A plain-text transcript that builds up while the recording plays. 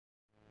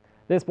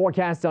This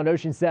forecast on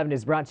Ocean 7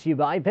 is brought to you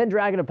by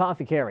Pendragon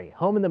Apothecary,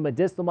 home of the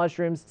medicinal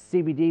mushrooms,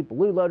 CBD,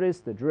 Blue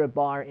Lotus, the Drip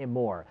Bar, and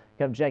more.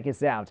 Come check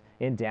us out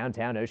in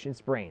downtown Ocean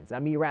Springs.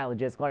 I'm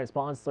meteorologist Clarence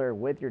Ponsler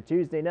with your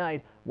Tuesday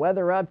night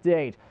weather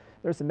update.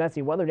 There's some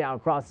messy weather now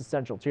across the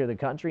central tier of the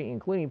country,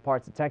 including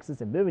parts of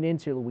Texas and moving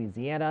into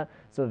Louisiana.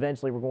 So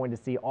eventually we're going to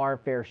see our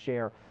fair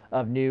share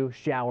of new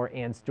shower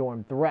and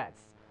storm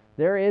threats.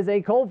 There is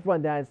a cold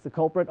front that is the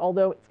culprit,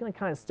 although it's going to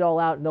kind of stall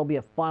out, and there'll be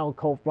a final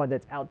cold front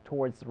that's out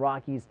towards the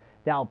Rockies.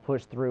 That'll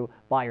push through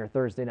by your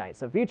Thursday night.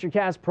 So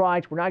futurecast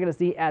product, we're not going to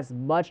see as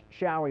much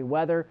showery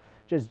weather,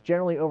 just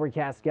generally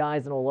overcast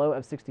skies and a low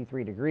of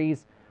 63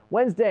 degrees.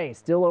 Wednesday,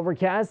 still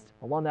overcast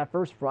along that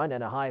first front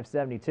and a high of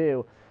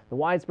 72. The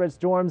widespread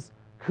storms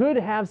could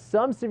have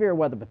some severe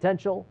weather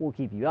potential. We'll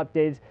keep you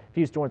updated. A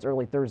few storms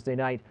early Thursday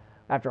night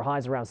after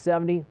highs around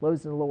 70,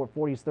 lows in the lower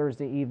 40s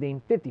Thursday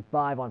evening,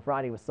 55 on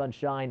Friday with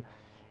sunshine,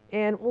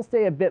 and we'll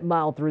stay a bit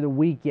mild through the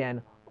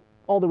weekend,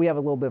 although we have a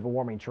little bit of a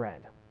warming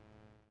trend.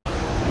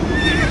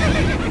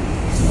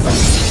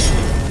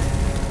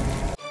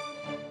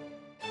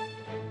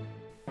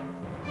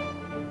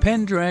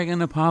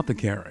 Pendragon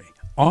Apothecary,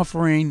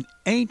 offering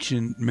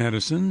ancient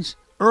medicines,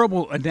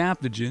 herbal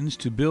adaptogens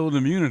to build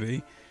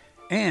immunity,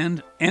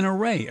 and an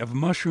array of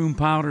mushroom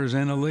powders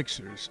and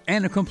elixirs,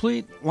 and a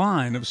complete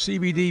line of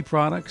CBD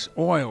products,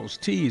 oils,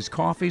 teas,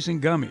 coffees, and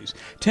gummies.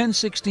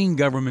 1016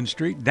 Government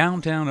Street,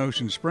 downtown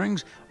Ocean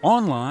Springs.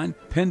 Online,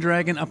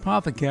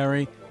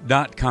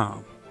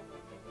 pendragonapothecary.com.